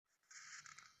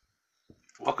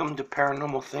Welcome to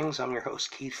Paranormal Things. I'm your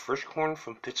host, Keith Frischkorn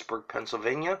from Pittsburgh,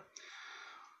 Pennsylvania.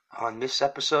 On this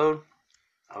episode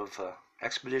of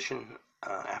Expedition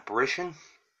Apparition,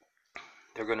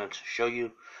 they're going to show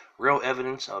you real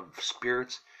evidence of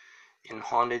spirits in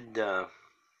haunted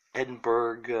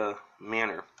Edinburgh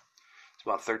Manor. It's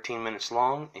about 13 minutes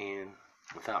long, and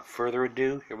without further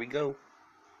ado, here we go.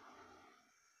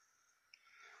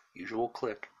 Usual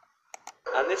click.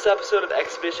 On this episode of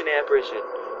Expedition Apparition,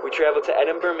 we travel to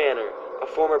Edinburgh Manor, a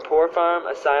former poor farm,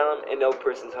 asylum, and old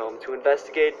person's home, to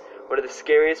investigate one of the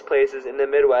scariest places in the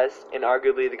Midwest and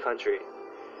arguably the country.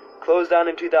 Closed down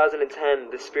in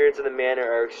 2010, the spirits of the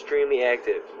manor are extremely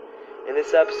active. In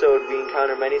this episode, we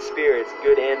encounter many spirits,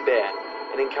 good and bad,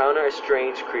 and encounter a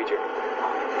strange creature.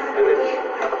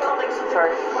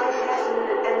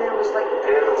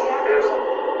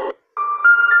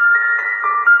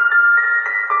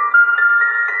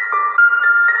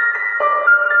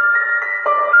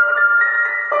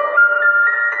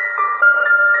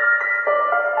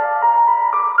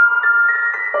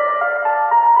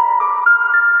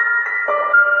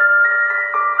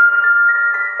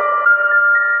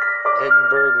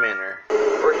 Edinburgh Manor.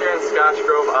 We're here in Scotch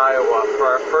Grove, Iowa for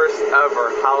our first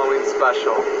ever Halloween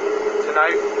special.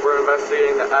 Tonight we're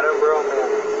investigating the Edinburgh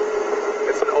Manor.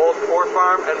 It's an old poor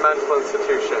farm and mental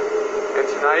institution, and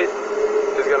tonight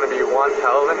is going to be one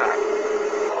hell of a night.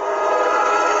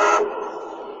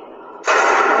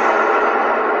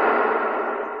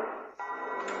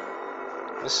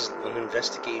 This is an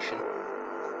investigation.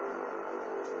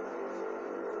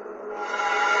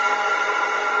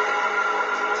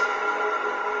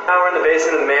 Now we're in the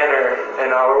basement of the manor,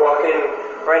 and we're walking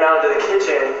right now into the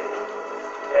kitchen,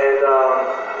 and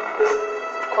there's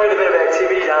quite a bit of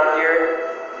activity down here.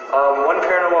 One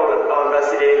paranormal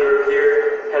investigating group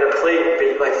here had a plate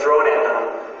thrown at them.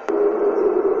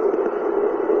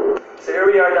 So here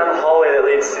we are down the hallway that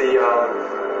leads to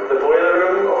the boiler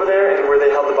room over there, and where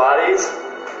they held the bodies.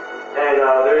 And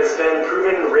there's been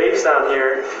proven rapes down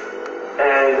here,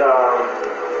 and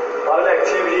a lot of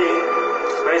activity.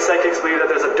 Many psychics believe that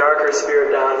there's a darker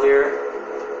spirit down here,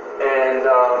 and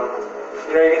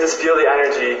you can just feel the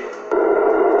energy.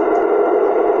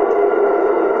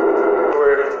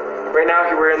 Right now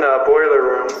we're in the boiler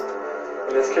room,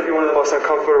 and this could be one of the most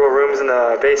uncomfortable rooms in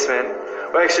the basement.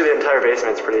 Well, actually the entire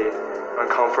basement's pretty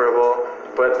uncomfortable,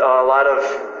 but a lot of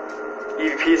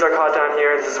EVPs are caught down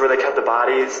here. This is where they kept the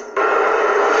bodies.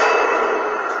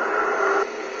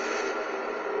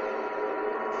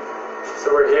 So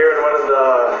we're here in one of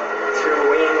the two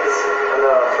wings on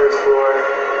the first floor,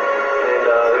 and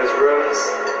there's rooms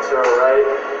to our right,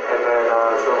 and then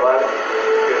to the left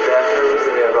we have bathrooms,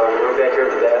 and we have a room back here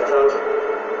with the bathtub,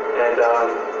 and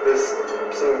there's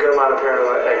some good amount of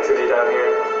paranormal activity down here,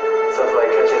 stuff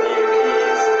like catching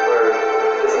EVPs or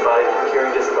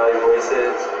hearing disembodied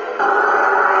voices.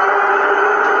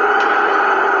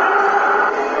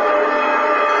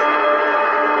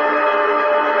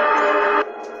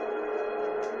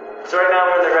 So right now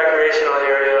we're in the recreational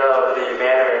area of the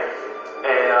manor,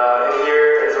 and in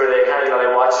here is where they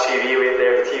they watch TV. They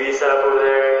have the TV set up over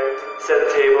there, set the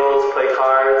tables, play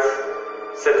cards,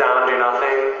 sit down, do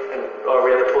nothing, or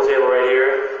we have the pool table right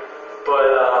here. But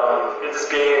just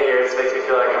being in here just makes me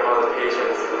feel like I'm one of those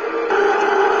patients.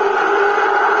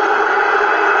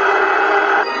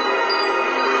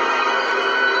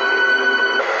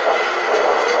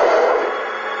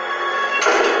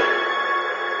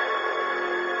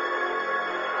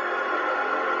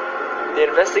 The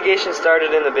investigation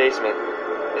started in the basement.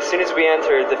 As soon as we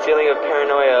entered, the feeling of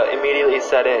paranoia immediately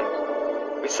set in.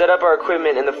 We set up our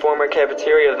equipment in the former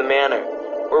cafeteria of the manor,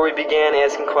 where we began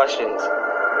asking questions.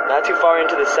 Not too far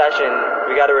into the session,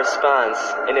 we got a response,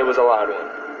 and it was a loud one.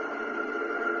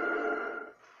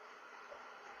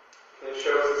 Can you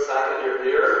show us a sign that you're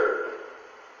here?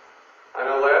 I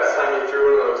know last time you threw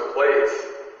one of those plates.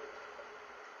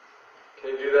 Can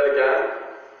you do that again?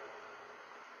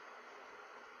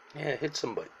 Yeah, hit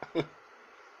somebody.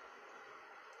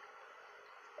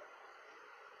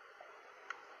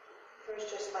 First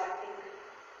just laughing.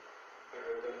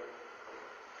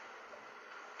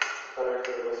 Better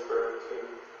to whisper too.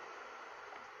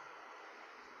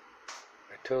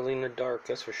 They're totally in the dark,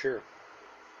 that's for sure.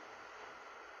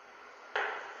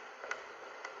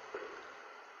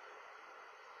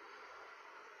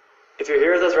 If you're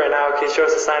here with us right now, can you show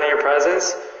us a sign of your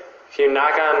presence? Can you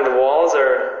knock on the walls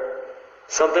or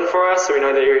something for us so we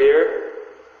know that you're here?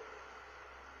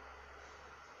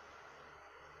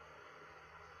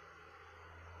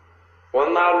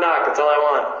 One loud knock, that's all I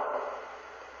want.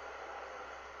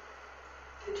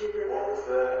 Did you hear that? What was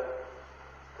that?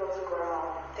 There was a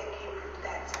growl that came from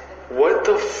that side of the What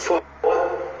the fuck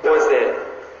was that?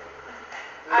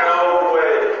 No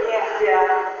way. Yeah.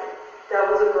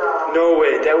 That was a growl. No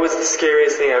way. That was the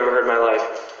scariest thing I've ever heard in my life.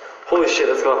 Holy shit,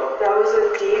 let's go. That was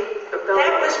a deep.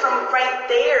 That was from right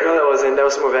there. No, that wasn't. That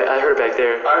was more back. I heard it back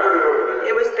there. I heard it over there.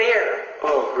 It was there.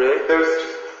 Oh, really? It was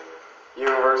just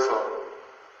universal.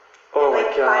 Oh my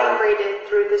Like god. vibrated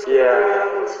through this.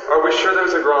 Yeah. Are we sure there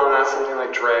was a growl and not something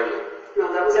like dragging?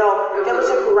 No, that was a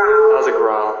That growl. was a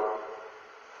growl.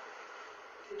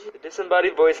 The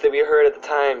disembodied voice that we heard at the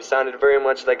time sounded very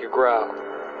much like a growl.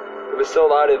 It was so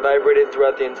loud it vibrated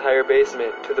throughout the entire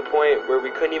basement, to the point where we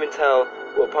couldn't even tell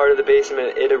what part of the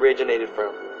basement it originated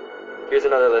from. Here's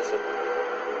another listen.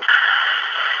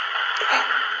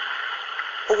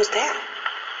 What was that?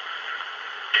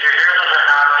 If you hear something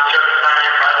happen, just find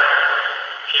your brother.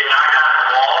 Can you knock on the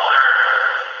walls or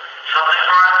something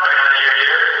for us because you're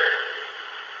here?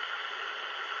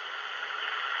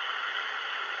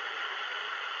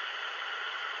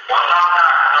 One knock,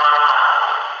 another one.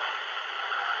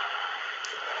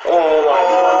 Oh my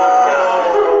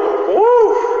god.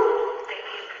 Woo!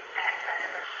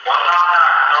 One knock,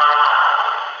 another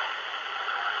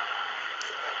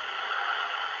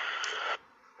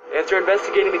one. After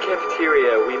investigating the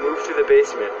cafeteria, we moved through the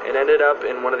basement and ended up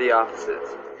in one of the offices.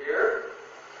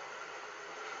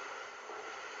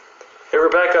 Hey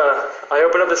Rebecca, I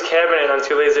opened up this cabinet and I'm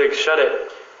too lazy to shut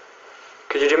it.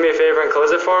 Could you do me a favor and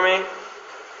close it for me?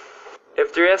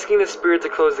 After asking the spirit to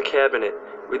close the cabinet,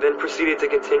 we then proceeded to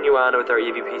continue on with our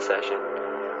EVP session,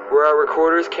 where our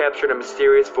recorders captured a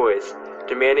mysterious voice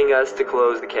demanding us to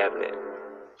close the cabinet.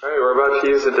 Alright, we're about to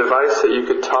use a device that you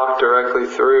could talk directly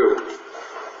through.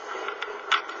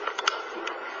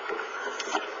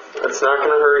 That's not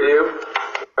going to hurt you.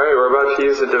 Alright, we're about to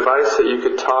use a device that you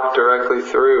could talk directly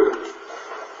through.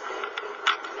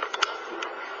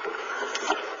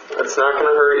 That's not going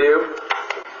to hurt you.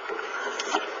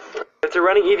 After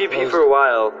running EVP for a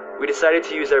while, we decided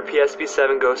to use our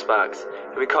PSP-7 Ghost Box,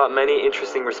 and we caught many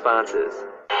interesting responses.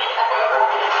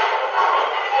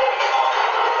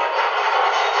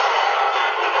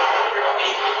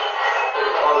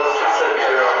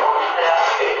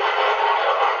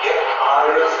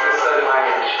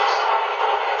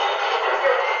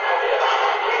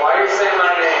 Why are you saying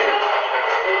my name?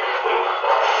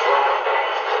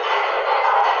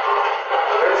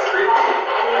 That's creepy.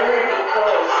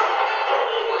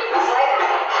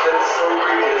 That's so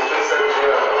creepy. It just said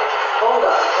Joe. Hold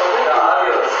on. The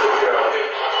audio said Joe.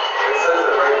 It says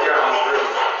it right here on the screen.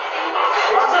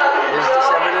 Is this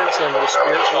evidence of the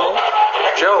spirit world?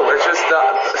 Joe, it's just the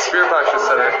spirit box just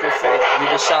said it. Your faith, you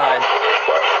decide.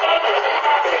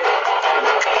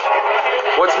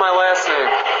 What's my last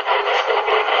name?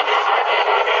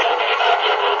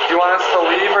 Do you want us to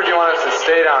leave or do you want us to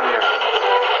stay down here?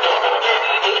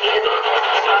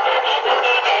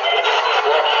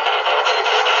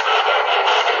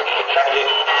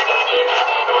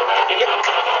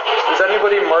 Is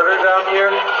anybody murdered down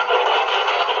here?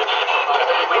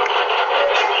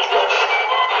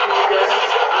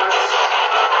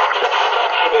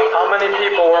 How many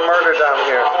people were murdered down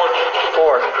here?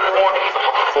 Four.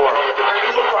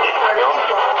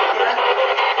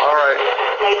 Alright.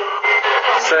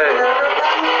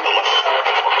 Say.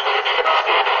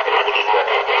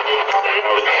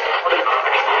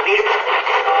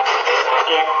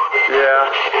 Yeah.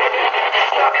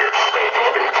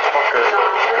 Okay.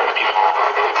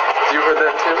 You heard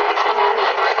that too?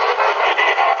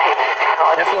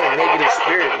 Definitely a negative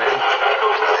spirit, man.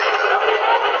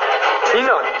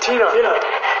 Tina.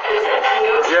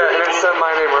 Yeah, and it said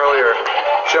my name earlier.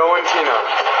 Joe and Tina.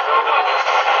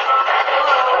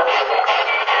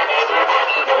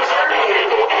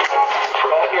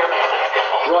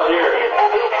 Right here.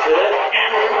 See that?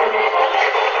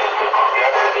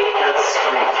 That's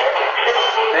sweet.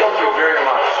 Thank you very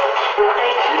much.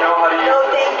 You know how to use No,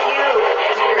 this? thank you.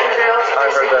 I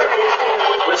heard that.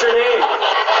 What's your name?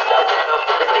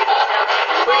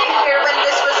 Were you here when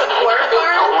this was a pork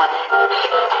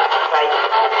farm?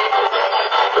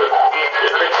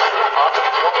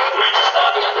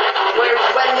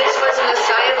 When this was an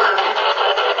asylum?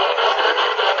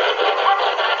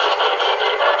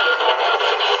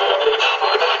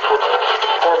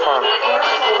 Poor farm. Thank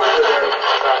you.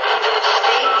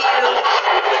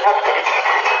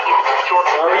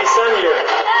 How are you son here?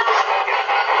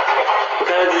 What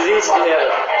kind of disease do you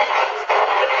have?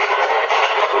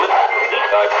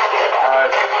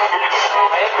 Alright.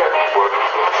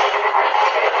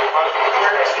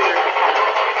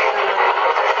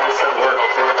 I said work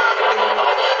too.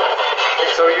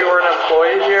 So you were an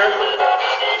employee here?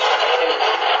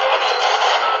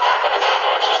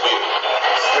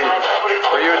 Sweet.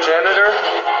 you a janitor?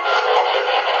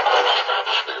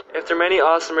 After many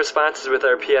awesome responses with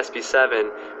our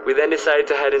PSP-7, we then decided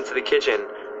to head into the kitchen,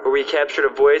 where we captured a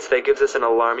voice that gives us an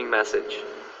alarming message.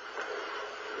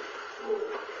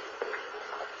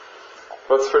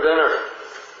 What's for dinner?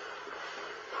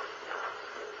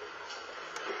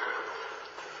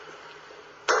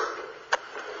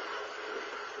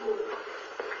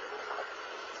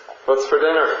 What's for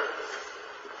dinner?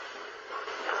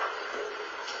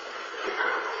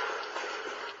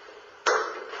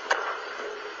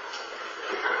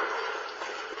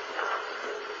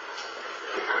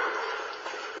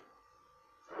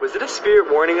 Was it a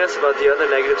spirit warning us about the other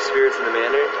negative spirits in the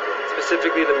manor,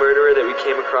 specifically the murderer that we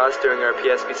came across during our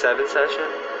PSP-7 session?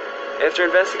 After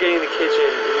investigating the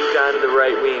kitchen, we moved on to the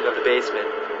right wing of the basement,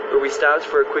 where we stopped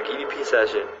for a quick EVP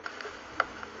session.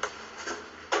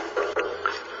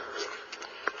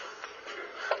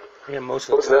 Yeah, most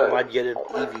of the time I'd get an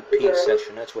EVP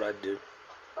session. That's what I'd do.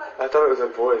 I thought it was a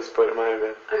voice, but it might have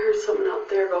been. I heard something out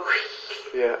there go.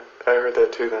 Yeah, I heard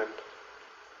that too then.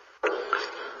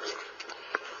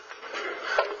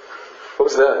 What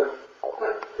was that? What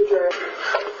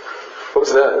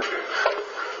was that?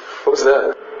 What was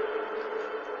that?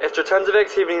 After tons of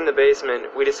activity in the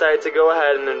basement, we decided to go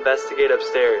ahead and investigate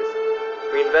upstairs.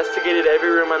 We investigated every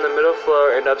room on the middle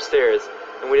floor and upstairs,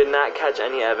 and we did not catch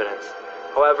any evidence.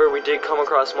 However, we did come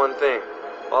across one thing.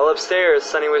 While upstairs,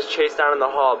 Sunny was chased down in the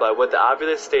hall by what the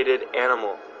Ovilus stated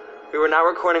animal. We were not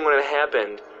recording when it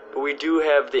happened, but we do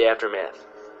have the aftermath.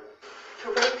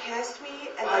 It ran past me,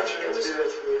 and like it was.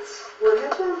 What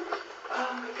happened?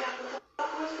 Oh my god, what the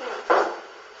fuck was that?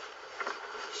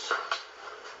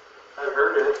 I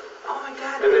heard it. Oh my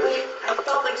god, And like, I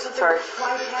felt like something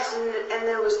fly past, and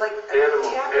there was like a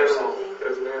tap or Animal. something. It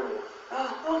was an animal.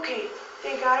 Oh, okay.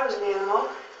 Thank God it was an animal.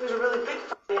 It was a really big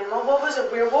animal. What was it,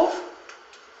 werewolf?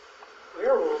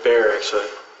 Werewolf? Bear, actually.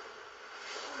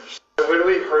 I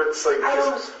literally heard this, like, I this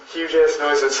almost... huge ass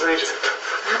noise, and suddenly just...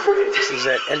 This is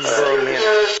at Edinburgh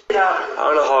Manor.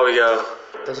 How in the hall we go?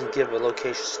 Doesn't give a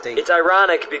location state. It's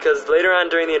ironic because later on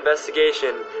during the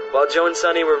investigation, while Joe and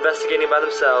Sunny were investigating by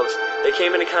themselves, they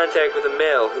came into contact with a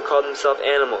male who called himself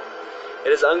Animal. It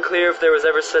is unclear if there was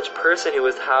ever such person who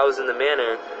was housed in the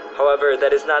manor. However,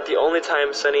 that is not the only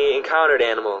time Sunny encountered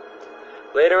Animal.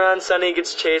 Later on, Sunny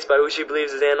gets chased by who she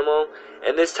believes is Animal,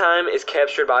 and this time is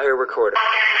captured by her recorder.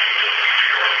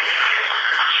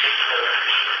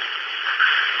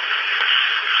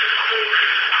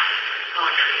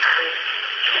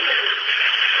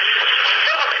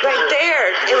 Right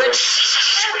there. It was.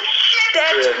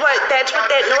 That's what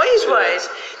that noise was.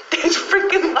 That's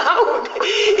freaking loud.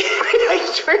 I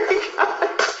swear to God.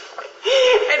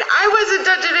 And I wasn't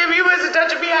touching him. He wasn't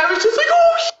touching me. I was just like,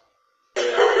 oh shit. I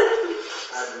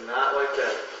did not like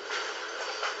that.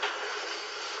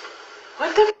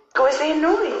 What the f was that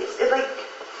noise? It like.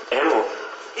 Animal.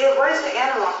 It was the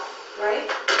animal, right?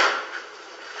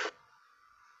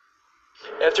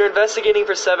 After investigating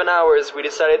for 7 hours, we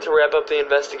decided to wrap up the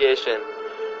investigation.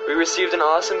 We received an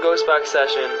awesome ghost box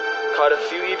session, caught a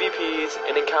few EVPs,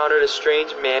 and encountered a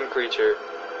strange man creature.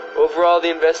 Overall, the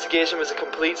investigation was a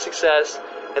complete success,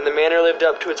 and the manor lived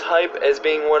up to its hype as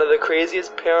being one of the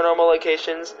craziest paranormal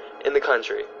locations in the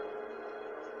country.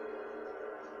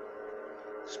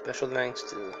 Special thanks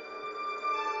to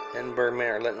Edinburgh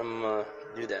Manor letting them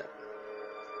do that.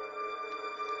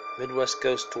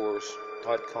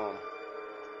 MidwestGhostTours.com.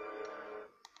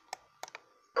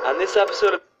 On this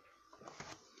episode of...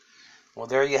 Well,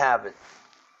 there you have it.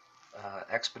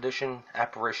 Expedition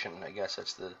Apparition, I guess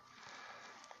that's the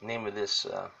name of this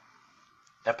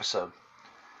episode.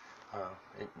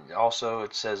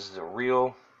 It says the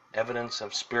real evidence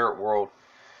of spirit world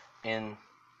in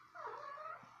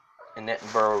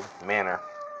Edinburgh Manor.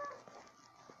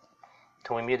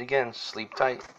 Till we meet again, sleep tight.